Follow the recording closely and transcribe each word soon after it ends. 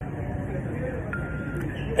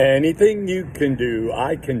Anything you can do,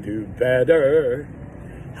 I can do better.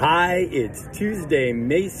 Hi, it's Tuesday,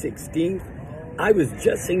 May 16th. I was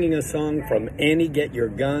just singing a song from Annie Get Your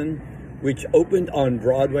Gun, which opened on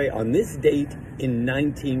Broadway on this date in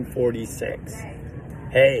 1946.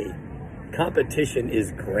 Hey, competition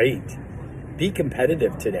is great. Be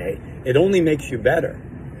competitive today. It only makes you better.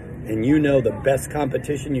 And you know the best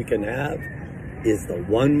competition you can have is the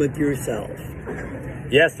one with yourself.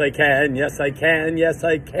 Yes, I can. Yes, I can. Yes,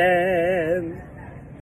 I can.